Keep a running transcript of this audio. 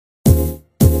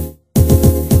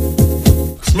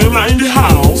Mima in the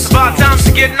house. About time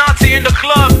to get naughty in the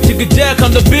club. Take a jack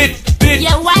on the beat.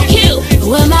 Yeah, YQ.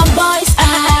 Where my boys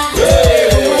are,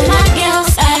 where my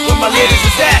girls are, Where my ladies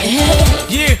is at?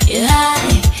 Yeah.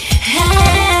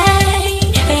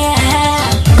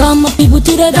 Come on, people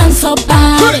to the dance up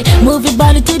party. Move your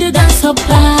body to the dance up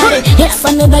party. Yes,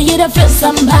 I know that you don't feel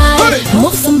somebody.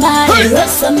 Move somebody, rub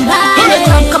somebody.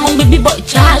 Come on, baby boy,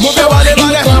 charge show. In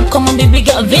the club, come on, baby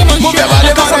girl, Venus show.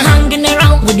 Cause I'm hanging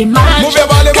around with the man show.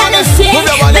 Can I say,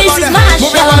 this is my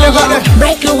show.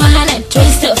 Break your wine and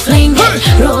twist it, fling it.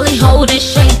 Roll it, hold it,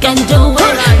 shake and do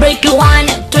it. Break your wine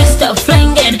and twist it,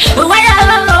 fling it.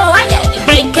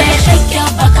 Break it, shake your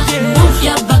back, move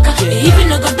your back. Even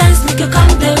though go dance, make you come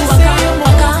there.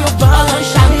 Waka, all on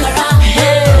Shakara.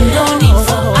 No need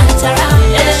for antara.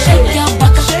 Shake your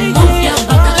back, move your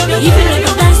back. Even though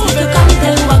go dance, make you come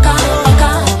there. Waka,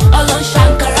 all on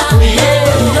Shakara.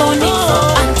 No need for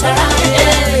antara.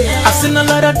 I've seen a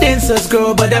lot of dancers,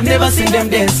 girl, but I've never seen them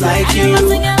dance like you.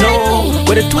 No,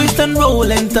 with a twist and roll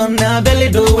and turn now belly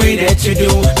the way that you do,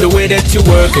 the way that you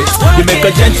work it. You make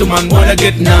a gentleman wanna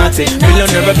get naughty.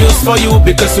 Millionaire reviews for you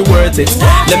because you're worth it.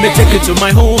 Let me take you to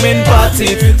my home and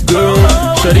party, girl.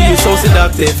 Shorty, you so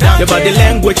seductive. Your body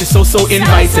language is so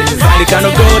inviting. The kind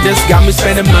of girl that's got me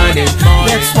spending money.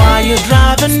 That's why you're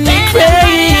driving me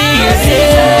crazy.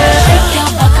 Shake your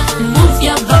back, move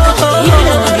your back. Even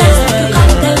though the dance, make you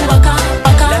come there. Waka,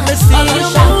 Let me see you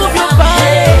move your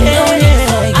body. no need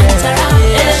for antara.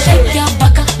 Shake your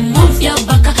back, move your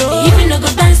back. Even though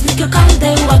the dance, make you come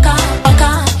there. Waka,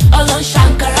 all on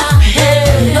Shakara.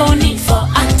 No need for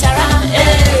antara.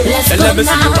 Let's go Let me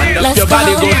see you wind up now. your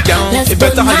body go down. It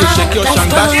better how you shake your tongue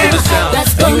back to the sound.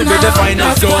 And you will be the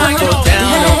finest girl for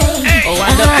town. Oh,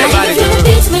 wind up your body, Make girl. the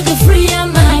beats, make it free your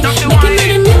mind. Make it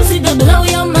the music that blow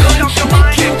your mind.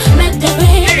 Make the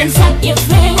rain and set your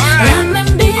free. Ram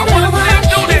and be the one.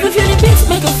 If you feel the beats,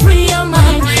 make it free your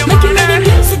mind. Make it the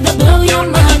music that blow your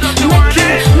mind.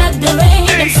 Make the rain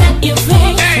and set you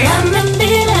free. Ram and be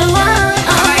the one.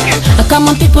 Come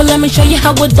on, people, let me show you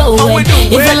how we do it.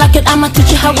 If you like it, I'ma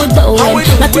teach you how we do it.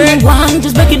 Nothing you want,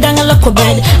 just break it down a little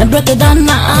bit and break it down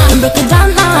now, and break it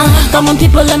down now. Come on,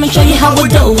 people, let me show you how we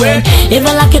do it. If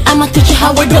you like it, I'ma teach you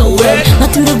how we do it.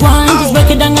 Nothing you want, just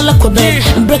break it down a little bit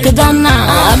and break it down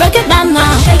now, break it down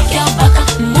now. Shake your back,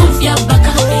 move your back.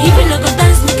 Even though go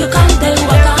dance, make you come there.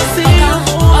 Waka,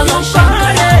 all on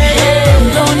Shakara.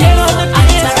 No need for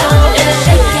antara.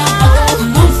 Shake your back,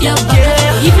 move your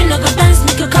back. Even though go dance,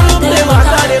 make you come there.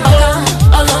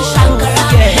 All on Shakara.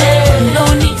 No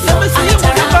need for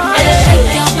antara.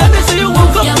 Shake your back,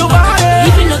 move your back.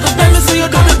 Even though go dance, make you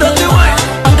come there.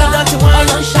 All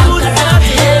on Shakara.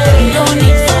 No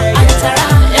need for antara.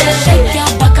 Shake your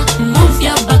back, move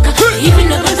your back. Even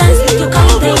though go dance, make you come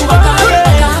there.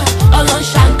 All on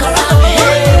Shakara.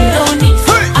 No need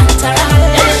for antara.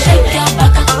 Shake your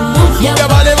back, move your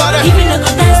back. Even though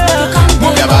go dance, make you come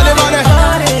there.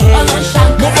 All on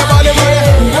Shakara.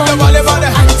 No need for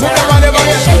antara.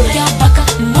 Shake your back,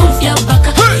 move your back.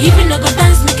 Even though go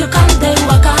dance, make you come there.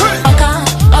 Waka,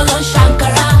 all on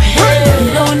Shakara.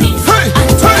 No need for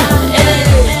antara.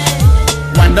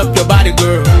 Wind up your body,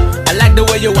 girl. I like the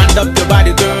way you wind up your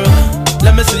body, girl.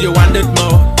 Let me see you wind it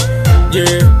more.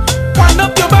 Yeah. Wind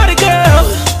up your body, girl.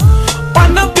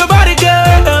 Wind up your body,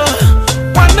 girl.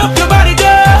 Wind up your body,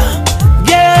 girl.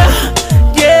 Yeah,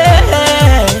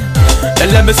 yeah.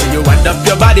 And let me see you wind up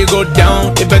your body, go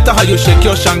down. It better how you shake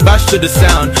your shang bash to the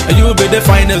sound. And you will be the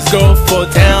finest girl for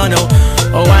town.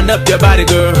 Oh, wind up your body,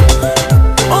 girl.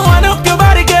 Oh, wind up your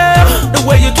body, girl. The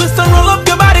way you twist and roll up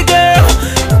your body, girl.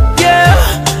 Yeah,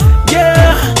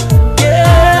 yeah,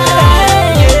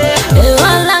 yeah, yeah.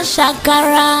 All on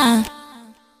Shakara.